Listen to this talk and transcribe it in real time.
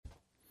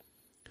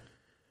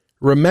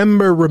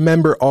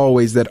Remember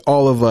always that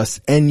all of us,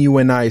 and you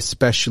and I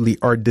especially,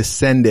 are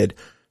descended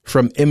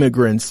from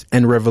immigrants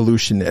and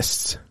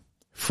revolutionists.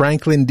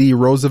 Franklin D.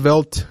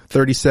 Roosevelt,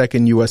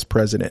 32nd U.S.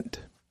 President.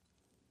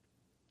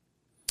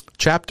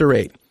 Chapter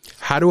 8.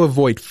 How to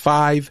avoid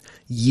 5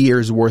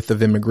 years worth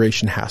of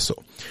immigration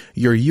hassle.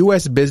 Your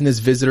U.S. Business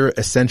Visitor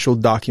Essential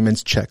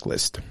Documents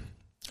Checklist.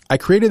 I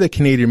created the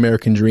Canadian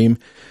American Dream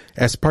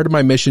as part of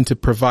my mission to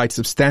provide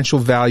substantial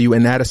value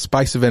and add a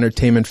spice of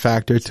entertainment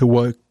factor to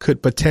what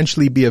could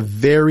potentially be a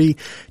very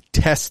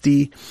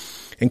testy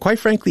and, quite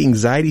frankly,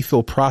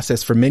 anxiety-filled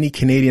process for many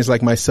Canadians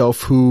like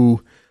myself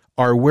who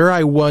are where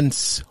I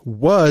once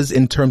was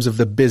in terms of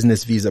the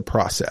business visa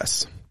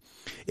process.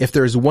 If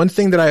there's one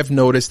thing that I have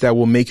noticed that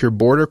will make your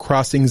border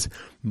crossings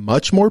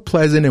much more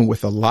pleasant and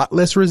with a lot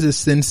less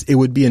resistance, it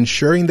would be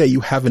ensuring that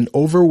you have an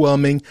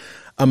overwhelming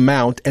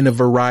amount and a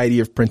variety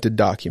of printed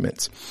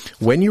documents.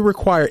 When you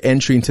require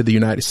entry into the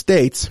United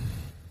States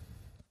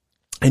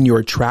and you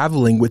are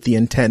traveling with the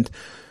intent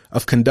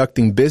of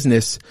conducting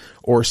business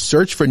or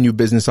search for new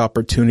business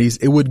opportunities,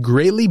 it would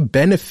greatly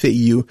benefit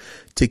you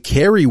to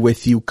carry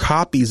with you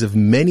copies of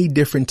many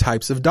different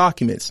types of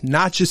documents,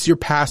 not just your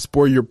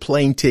passport, your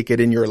plane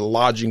ticket, and your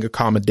lodging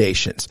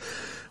accommodations.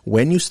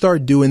 When you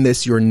start doing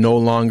this, you're no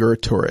longer a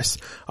tourist.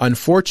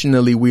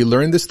 Unfortunately, we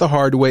learned this the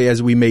hard way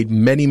as we made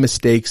many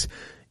mistakes.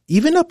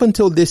 Even up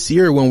until this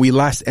year when we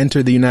last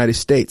entered the United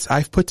States,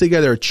 I've put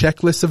together a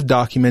checklist of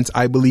documents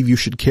I believe you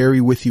should carry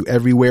with you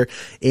everywhere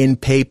in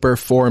paper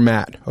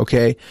format,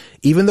 okay?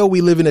 Even though we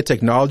live in a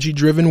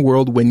technology-driven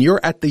world, when you're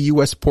at the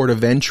U.S. port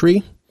of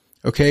entry,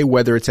 okay,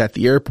 whether it's at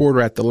the airport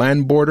or at the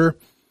land border,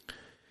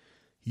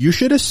 you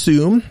should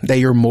assume that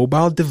your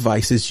mobile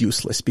device is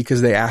useless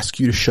because they ask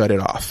you to shut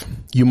it off.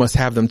 You must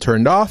have them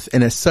turned off,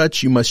 and as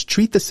such, you must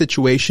treat the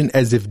situation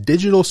as if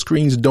digital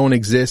screens don't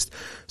exist,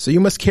 so you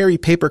must carry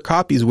paper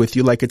copies with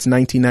you like it's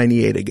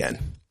 1998 again.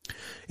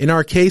 In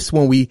our case,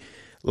 when we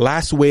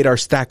last weighed our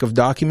stack of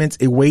documents,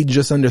 it weighed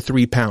just under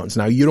 3 pounds.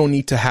 Now, you don't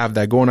need to have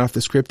that. Going off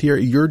the script here,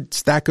 your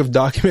stack of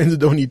documents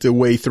don't need to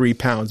weigh 3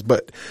 pounds.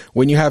 But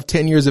when you have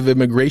 10 years of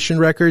immigration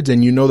records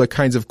and you know the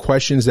kinds of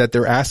questions that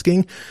they're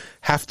asking,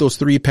 half those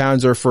 3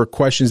 pounds are for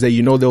questions that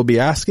you know they'll be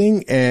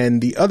asking,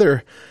 and the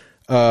other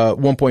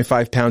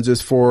 1.5 pounds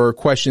is for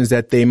questions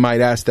that they might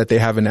ask that they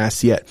haven't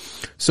asked yet.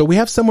 So we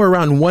have somewhere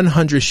around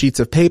 100 sheets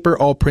of paper,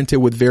 all printed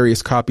with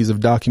various copies of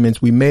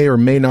documents we may or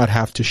may not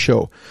have to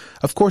show.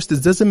 Of course,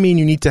 this doesn't mean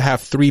you need to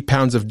have 3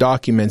 pounds of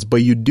documents,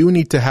 but you do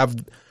need to have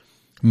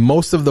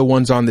most of the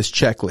ones on this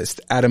checklist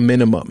at a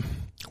minimum.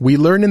 We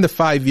learned in the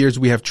 5 years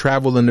we have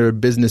traveled under a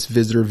business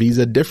visitor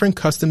visa, different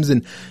customs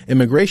and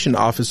immigration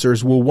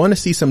officers will want to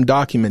see some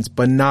documents,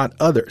 but not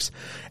others.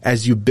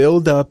 As you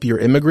build up your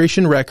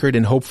immigration record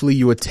and hopefully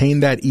you attain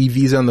that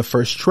e-visa on the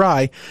first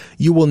try,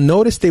 you will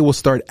notice they will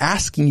start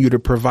asking you to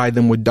provide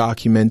them with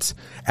documents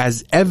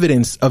as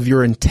evidence of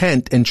your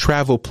intent and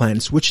travel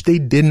plans, which they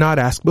did not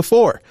ask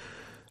before.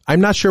 I'm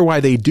not sure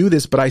why they do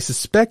this, but I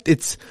suspect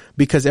it's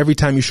because every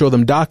time you show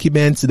them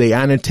documents, they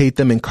annotate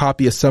them and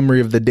copy a summary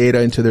of the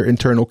data into their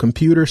internal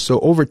computer. So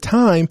over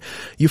time,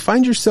 you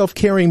find yourself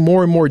carrying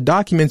more and more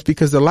documents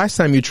because the last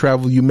time you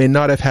traveled, you may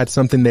not have had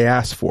something they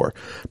asked for.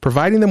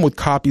 Providing them with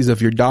copies of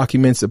your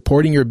documents,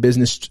 supporting your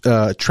business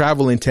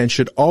travel intent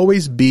should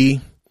always be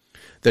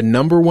the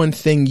number one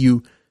thing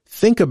you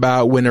think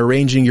about when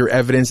arranging your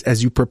evidence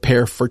as you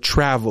prepare for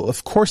travel.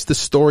 Of course, the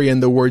story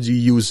and the words you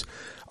use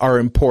are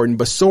important,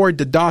 but so are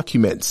the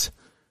documents.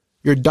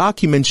 Your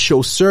documents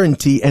show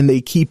certainty and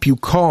they keep you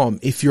calm.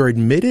 If you're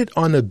admitted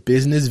on a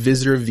business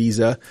visitor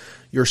visa,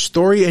 your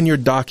story and your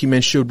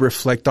documents should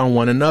reflect on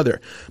one another.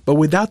 But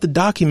without the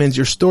documents,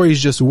 your story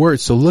is just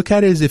words. So look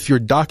at it as if your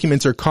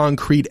documents are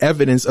concrete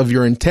evidence of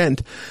your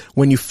intent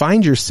when you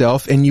find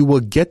yourself, and you will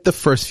get the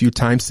first few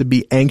times to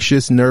be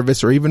anxious,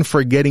 nervous, or even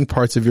forgetting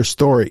parts of your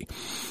story.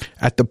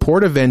 At the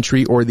port of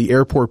entry or the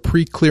airport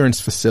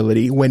pre-clearance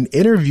facility, when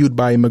interviewed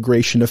by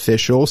immigration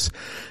officials,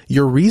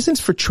 your reasons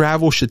for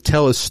travel should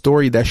tell a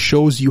story that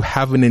shows you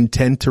have an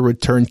intent to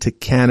return to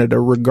Canada,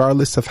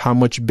 regardless of how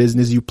much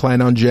business you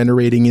plan on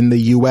generating in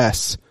the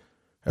U.S.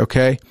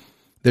 Okay?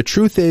 The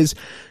truth is,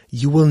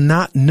 you will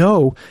not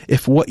know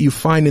if what you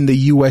find in the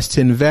U.S.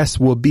 to invest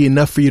will be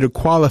enough for you to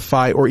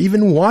qualify or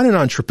even want an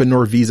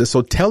entrepreneur visa.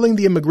 So telling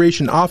the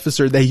immigration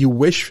officer that you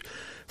wish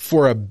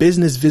for a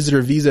business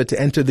visitor visa to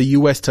enter the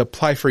U.S. to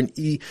apply for an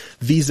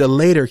e-visa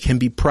later can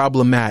be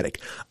problematic.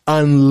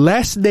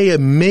 Unless they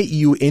admit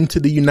you into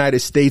the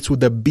United States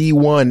with a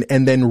B1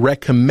 and then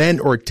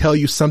recommend or tell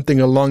you something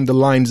along the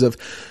lines of,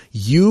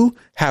 you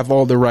have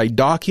all the right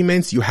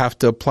documents, you have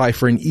to apply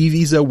for an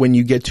e-visa when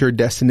you get to your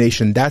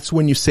destination. That's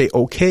when you say,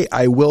 okay,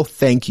 I will,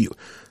 thank you.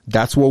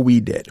 That's what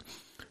we did.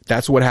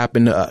 That's what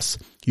happened to us.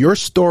 Your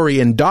story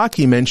and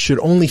documents should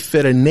only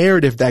fit a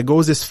narrative that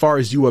goes as far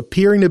as you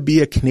appearing to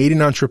be a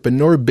Canadian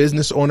entrepreneur,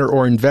 business owner,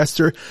 or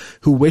investor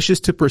who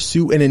wishes to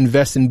pursue and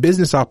invest in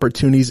business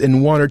opportunities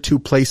in one or two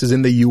places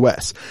in the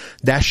U.S.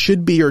 That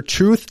should be your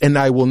truth, and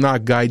I will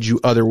not guide you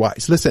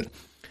otherwise. Listen,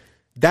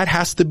 That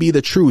has to be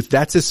the truth.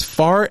 That's as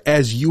far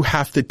as you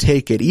have to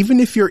take it.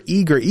 Even if you're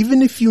eager,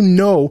 even if you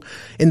know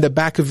in the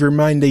back of your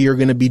mind that you're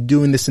going to be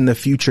doing this in the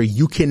future,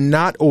 you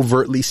cannot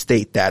overtly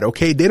state that,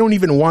 okay? They don't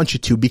even want you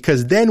to,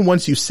 because then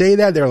once you say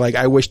that, they're like,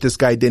 I wish this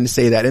guy didn't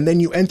say that. And then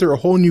you enter a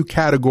whole new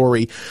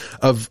category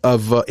of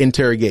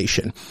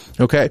interrogation,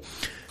 okay?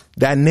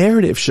 That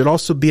narrative should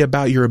also be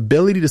about your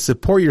ability to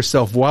support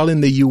yourself while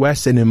in the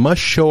U.S., and it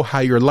must show how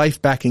your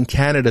life back in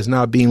Canada is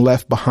not being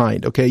left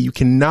behind, okay? You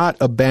cannot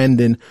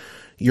abandon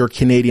your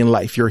Canadian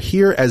life. You're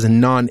here as a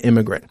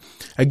non-immigrant.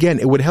 Again,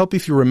 it would help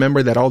if you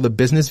remember that all the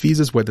business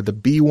visas, whether the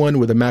B1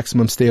 with a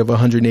maximum stay of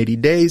 180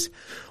 days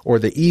or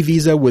the E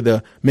visa with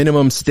a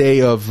minimum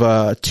stay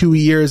of 2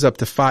 years up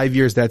to 5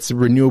 years that's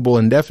renewable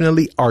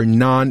indefinitely, are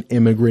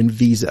non-immigrant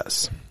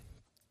visas.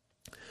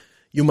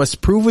 You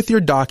must prove with your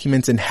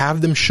documents and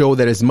have them show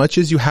that as much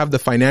as you have the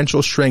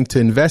financial strength to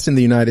invest in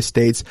the United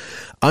States,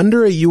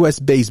 under a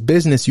U.S.-based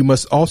business, you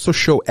must also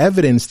show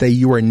evidence that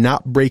you are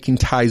not breaking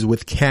ties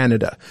with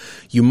Canada.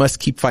 You must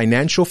keep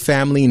financial,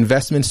 family,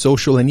 investment,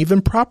 social, and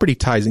even property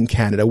ties in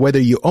Canada. Whether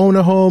you own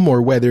a home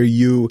or whether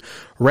you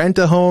rent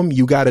a home,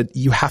 you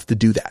have to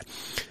do that.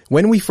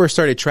 When we first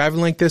started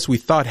traveling like this, we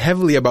thought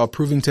heavily about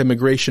proving to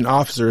immigration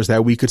officers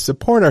that we could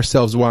support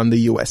ourselves while in the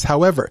U.S.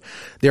 However,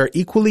 they are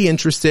equally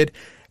interested,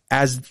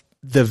 as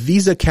the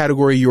visa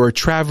category you are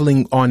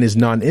traveling on is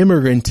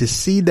non-immigrant, to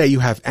see that you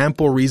have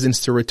ample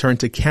reasons to return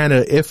to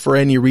Canada if for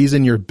any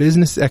reason your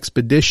business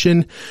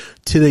expedition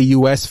to the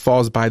U.S.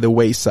 falls by the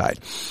wayside.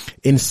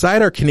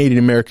 Inside our Canadian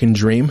American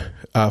dream,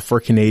 for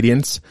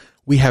Canadians,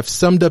 we have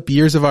summed up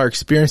years of our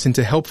experience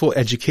into helpful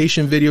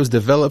education videos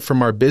developed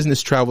from our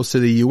business travels to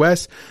the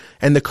U.S.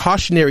 and the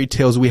cautionary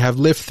tales we have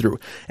lived through.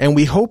 And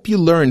we hope you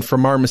learn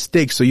from our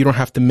mistakes so you don't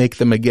have to make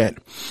them again.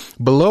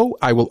 Below,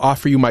 I will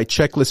offer you my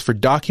checklist for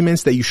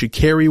documents that you should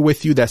carry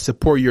with you that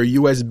support your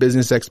U.S.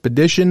 business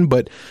expedition,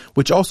 but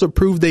which also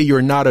prove that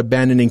you're not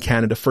abandoning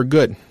Canada for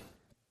good.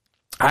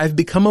 I've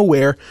become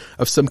aware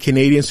of some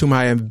Canadians whom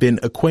I have been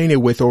acquainted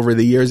with over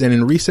the years, and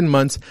in recent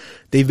months,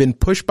 they've been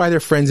pushed by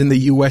their friends in the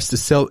U.S. to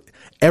sell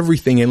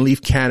everything and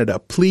leave Canada.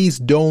 Please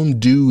don't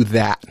do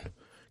that.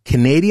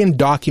 Canadian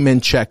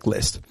document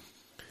checklist.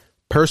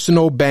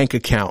 Personal bank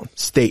account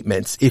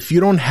statements. If you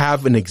don't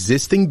have an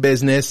existing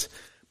business,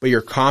 but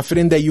you're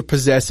confident that you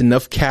possess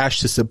enough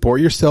cash to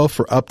support yourself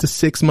for up to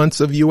 6 months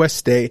of U.S.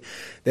 stay,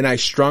 then I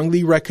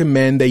strongly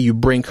recommend that you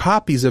bring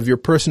copies of your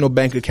personal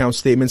bank account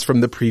statements from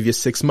the previous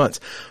 6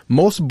 months.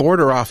 Most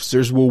border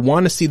officers will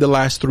want to see the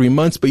last 3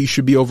 months, but you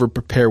should be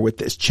over-prepared with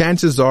this.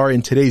 Chances are,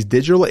 in today's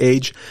digital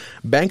age,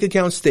 bank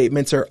account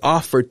statements are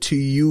offered to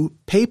you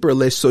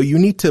paperless, so you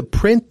need to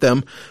print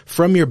them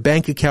from your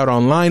bank account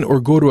online or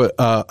go to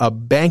a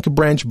bank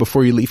branch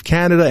before you leave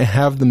Canada and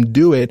have them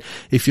do it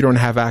if you don't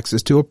have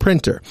access to a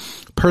printer.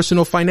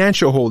 Personal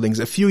financial holdings.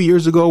 A few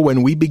years ago,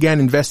 when we began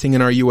investing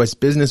in our U.S.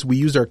 business, we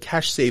used our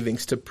cash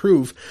savings to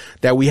prove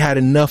that we had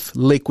enough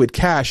liquid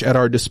cash at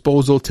our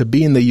disposal to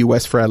be in the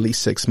U.S. for at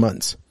least 6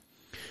 months.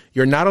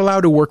 You're not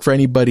allowed to work for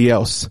anybody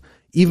else,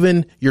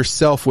 even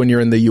yourself, when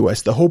you're in the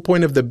U.S. The whole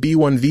point of the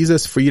B1 visa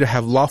is for you to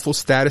have lawful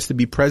status to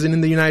be present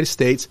in the United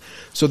States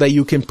so that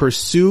you can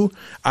pursue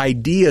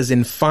ideas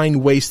and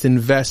find ways to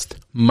invest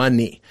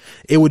money.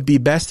 It would be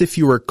best if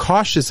you were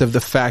cautious of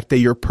the fact that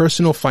your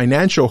personal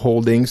financial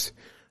holdings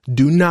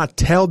do not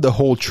tell the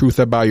whole truth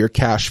about your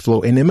cash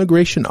flow, and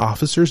immigration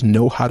officers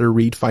know how to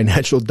read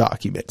financial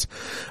documents.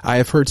 I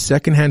have heard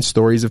secondhand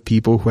stories of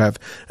people who have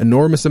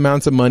enormous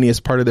amounts of money as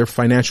part of their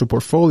financial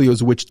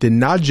portfolios, which did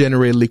not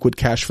generate liquid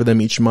cash for them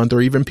each month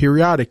or even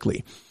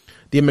periodically.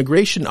 The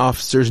immigration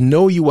officers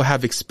know you will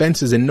have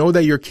expenses and know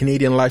that your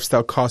Canadian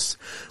lifestyle costs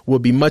will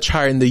be much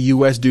higher in the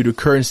U.S. due to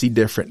currency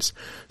difference.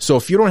 So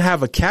if you don't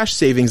have a cash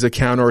savings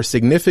account or a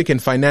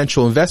significant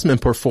financial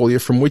investment portfolio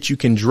from which you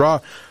can draw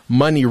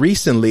money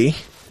recently,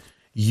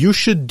 you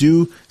should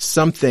do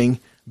something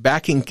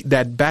back in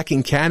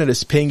Canada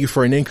is paying you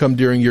for an income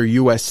during your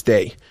U.S.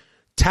 stay.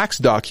 Tax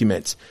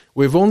documents.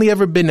 We've only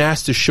ever been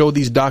asked to show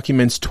these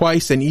documents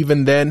twice, and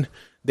even then,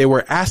 they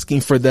were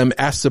asking for them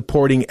as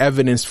supporting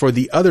evidence for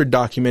the other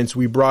documents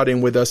we brought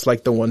in with us,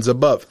 like the ones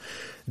above.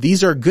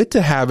 These are good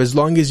to have as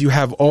long as you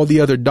have all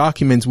the other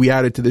documents we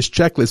added to this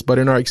checklist, but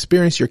in our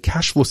experience, your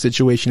cash flow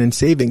situation and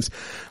savings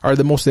are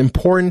the most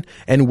important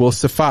and will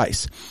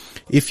suffice.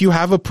 If you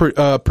have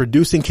a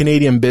producing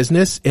Canadian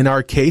business, in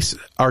our case,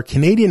 our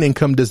Canadian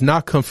income does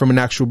not come from an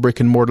actual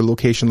brick and mortar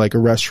location like a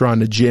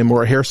restaurant, a gym,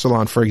 or a hair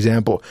salon, for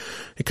example.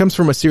 It comes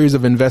from a series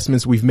of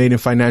investments we've made in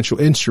financial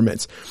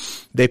instruments.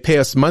 They pay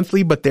us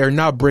monthly, but they're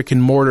not brick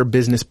and mortar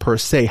business per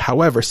se.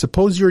 However,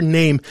 suppose your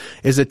name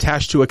is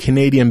attached to a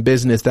Canadian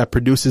business that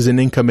produces an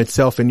income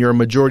itself and you're a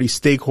majority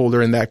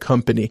stakeholder in that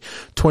company,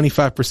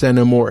 25%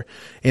 or more.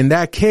 In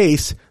that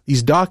case,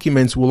 these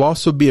documents will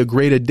also be a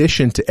great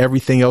addition to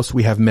everything else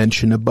we have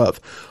mentioned above.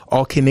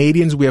 All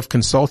Canadians we have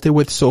consulted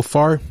with so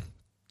far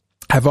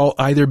have all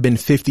either been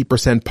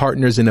 50%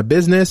 partners in a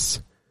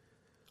business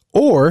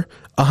or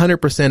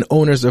 100%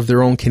 owners of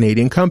their own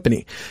Canadian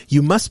company.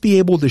 You must be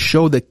able to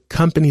show the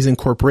company's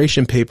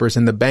incorporation papers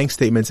and the bank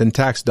statements and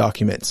tax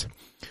documents.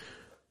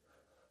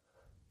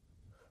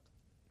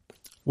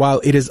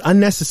 While it is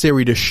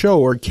unnecessary to show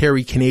or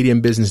carry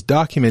Canadian business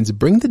documents,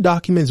 bring the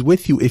documents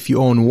with you if you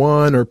own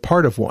one or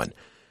part of one.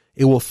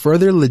 It will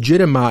further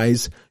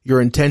legitimize your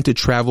intent to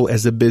travel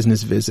as a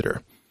business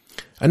visitor.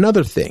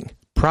 Another thing,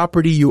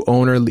 property you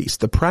own or lease.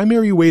 The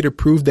primary way to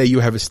prove that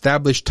you have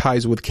established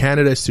ties with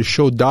Canada is to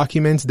show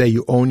documents that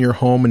you own your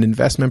home and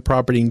investment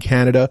property in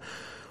Canada,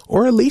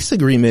 or a lease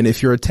agreement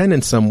if you're a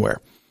tenant somewhere.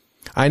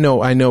 I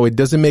know, it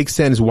doesn't make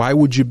sense. Why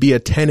would you be a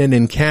tenant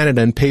in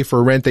Canada and pay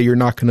for rent that you're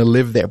not going to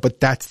live there? But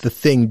that's the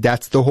thing.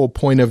 That's the whole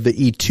point of the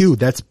E2.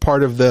 That's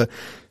part of the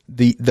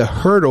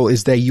hurdle,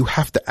 is that you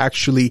have to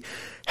actually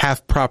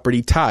have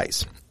property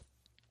ties.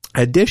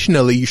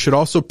 Additionally, you should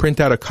also print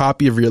out a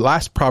copy of your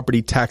last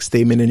property tax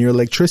statement and your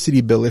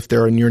electricity bill if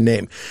they're in your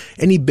name.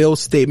 Any bill,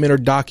 statement, or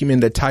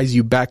document that ties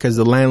you back as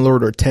a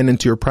landlord or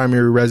tenant to your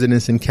primary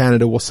residence in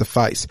Canada will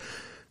suffice.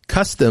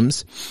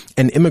 Customs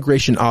and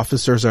immigration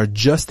officers are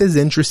just as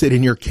interested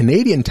in your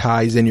Canadian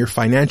ties and your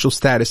financial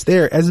status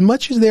there as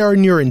much as they are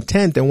in your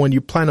intent and what you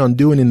plan on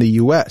doing in the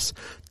U.S.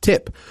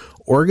 Tip: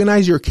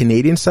 organize your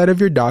Canadian side of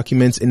your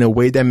documents in a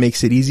way that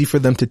makes it easy for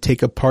them to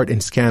take apart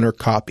and scan or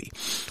copy.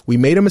 We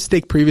made a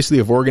mistake previously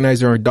of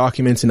organizing our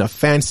documents in a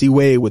fancy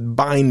way with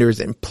binders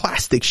and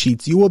plastic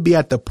sheets. You will be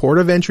at the port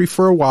of entry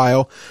for a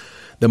while,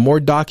 the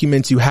more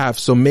documents you have,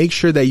 so make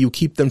sure that you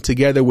keep them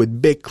together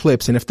with big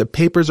clips, and if the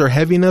papers are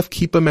heavy enough,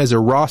 keep them as a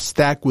raw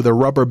stack with a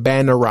rubber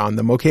band around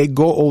them, okay?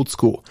 Go old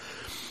school.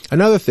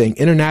 Another thing,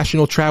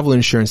 international travel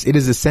insurance. It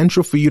is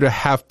essential for you to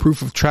have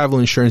proof of travel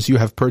insurance you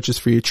have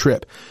purchased for your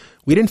trip.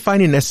 We didn't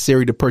find it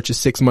necessary to purchase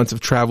 6 months of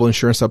travel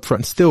insurance up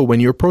front. Still, when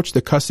you approach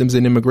the customs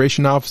and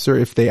immigration officer,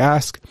 if they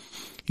ask,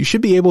 you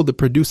should be able to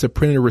produce a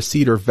printed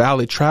receipt or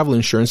valid travel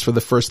insurance for the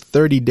first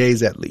 30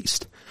 days at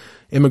least.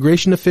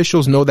 Immigration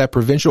officials know that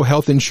provincial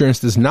health insurance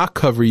does not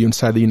cover you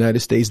inside the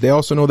United States. They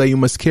also know that you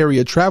must carry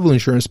a travel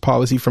insurance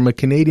policy from a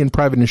Canadian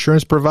private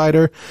insurance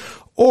provider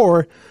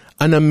or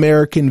an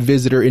American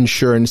visitor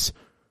insurance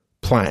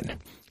plan.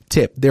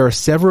 Tip: there are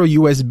several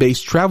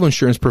U.S.-based travel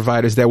insurance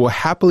providers that will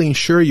happily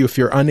insure you if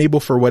you're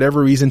unable for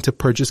whatever reason to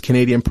purchase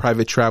Canadian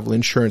private travel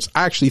insurance.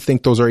 I actually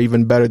think those are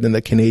even better than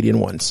the Canadian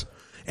ones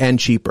and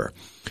cheaper.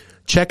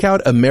 Check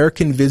out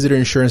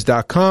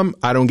AmericanVisitorInsurance.com.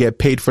 I don't get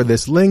paid for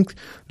this link.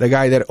 The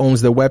guy that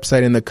owns the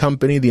website and the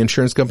company, the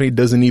insurance company,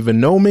 doesn't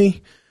even know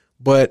me.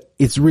 But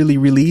it's really,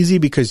 really easy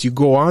because you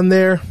go on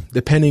there,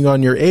 depending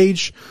on your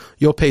age,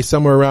 you'll pay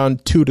somewhere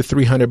around $200 to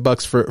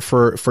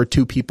 $300 for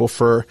two people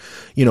for,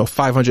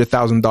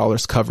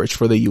 $500,000 coverage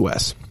for the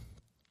U.S.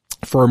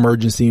 for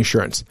emergency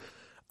insurance.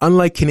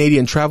 Unlike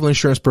Canadian travel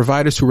insurance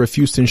providers who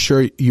refuse to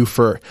insure you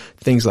for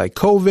things like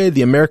COVID,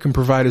 the American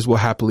providers will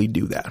happily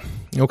do that.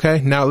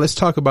 Okay, now let's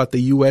talk about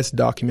the U.S.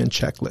 document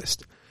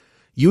checklist.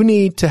 You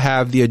need to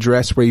have the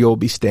address where you'll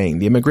be staying.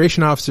 The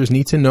immigration officers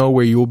need to know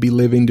where you will be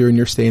living during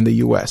your stay in the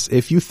U.S.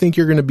 If you think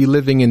you're going to be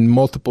living in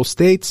multiple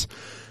states,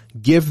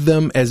 give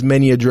them as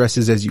many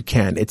addresses as you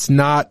can. It's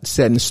not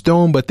set in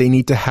stone, but they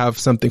need to have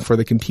something for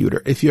the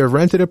computer. If you have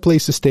rented a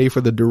place to stay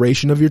for the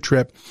duration of your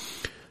trip,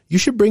 you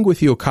should bring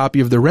with you a copy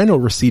of the rental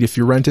receipt if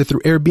you rent it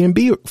through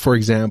Airbnb, for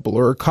example,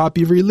 or a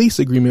copy of your lease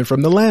agreement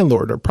from the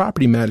landlord or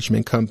property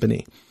management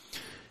company.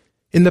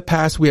 In the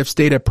past, we have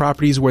stayed at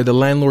properties where the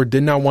landlord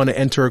did not want to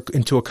enter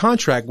into a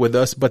contract with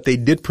us, but they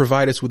did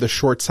provide us with a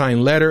short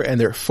signed letter and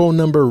their phone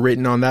number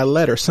written on that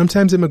letter.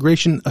 Sometimes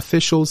immigration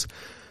officials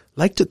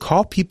like to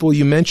call people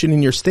you mention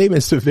in your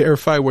statements to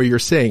verify what you're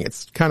saying.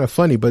 It's kind of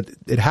funny, but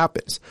it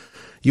happens.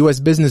 U.S.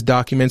 business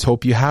documents,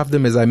 hope you have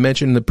them. As I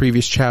mentioned in the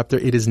previous chapter,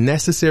 it is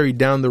necessary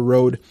down the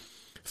road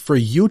for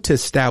you to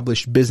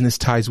establish business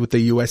ties with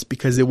the U.S.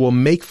 because it will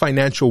make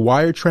financial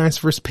wire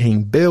transfers,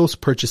 paying bills,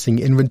 purchasing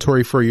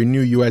inventory for your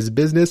new U.S.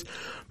 business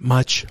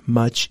much,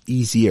 much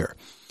easier.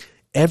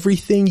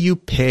 Everything you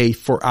pay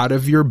for out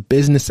of your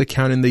business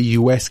account in the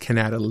U.S. can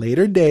at a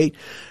later date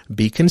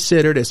be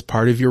considered as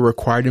part of your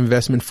required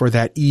investment for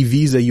that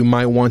e-visa you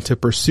might want to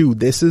pursue.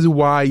 This is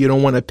why you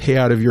don't want to pay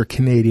out of your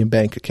Canadian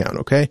bank account,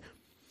 okay?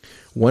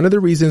 One of the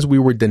reasons we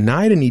were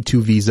denied an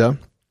E2 visa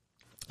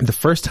the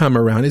first time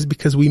around is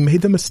because we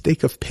made the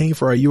mistake of paying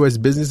for our U.S.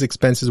 business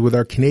expenses with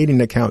our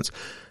Canadian accounts,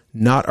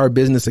 not our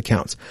business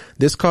accounts.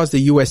 This caused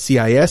the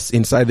USCIS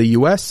inside the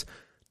U.S.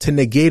 to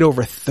negate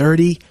over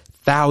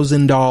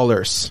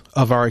 $30,000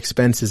 of our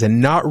expenses and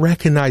not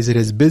recognize it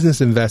as business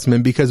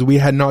investment because we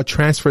had not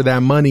transferred that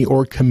money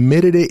or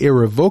committed it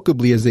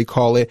irrevocably, as they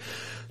call it,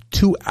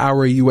 to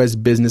our U.S.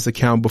 business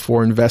account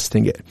before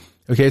investing it.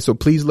 Okay, so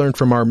please learn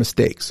from our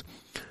mistakes.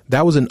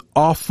 That was an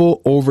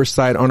awful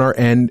oversight on our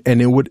end, and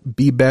it would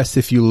be best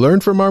if you learn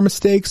from our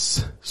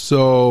mistakes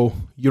so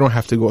you don't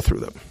have to go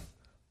through them.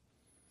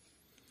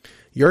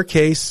 Your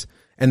case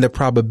and the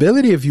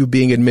probability of you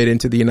being admitted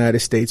into the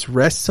United States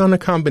rests on a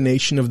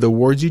combination of the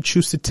words you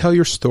choose to tell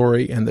your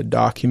story and the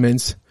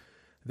documents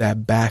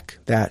that back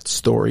that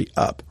story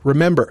up.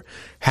 Remember,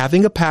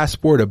 having a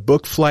passport, a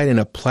booked flight, and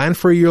a plan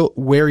for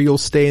where you'll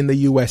stay in the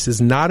U.S. is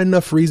not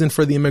enough reason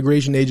for the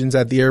immigration agents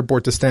at the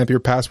airport to stamp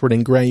your passport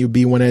and grant you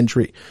B1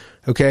 entry.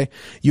 Okay?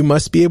 You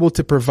must be able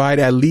to provide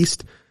at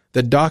least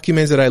the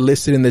documents that I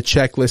listed in the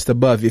checklist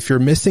above. If you're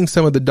missing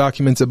some of the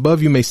documents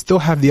above, you may still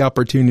have the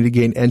opportunity to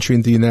gain entry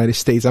into the United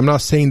States. I'm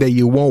not saying that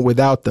you won't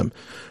without them,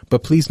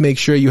 but please make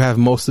sure you have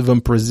most of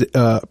them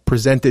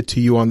presented to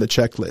you on the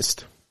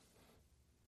checklist.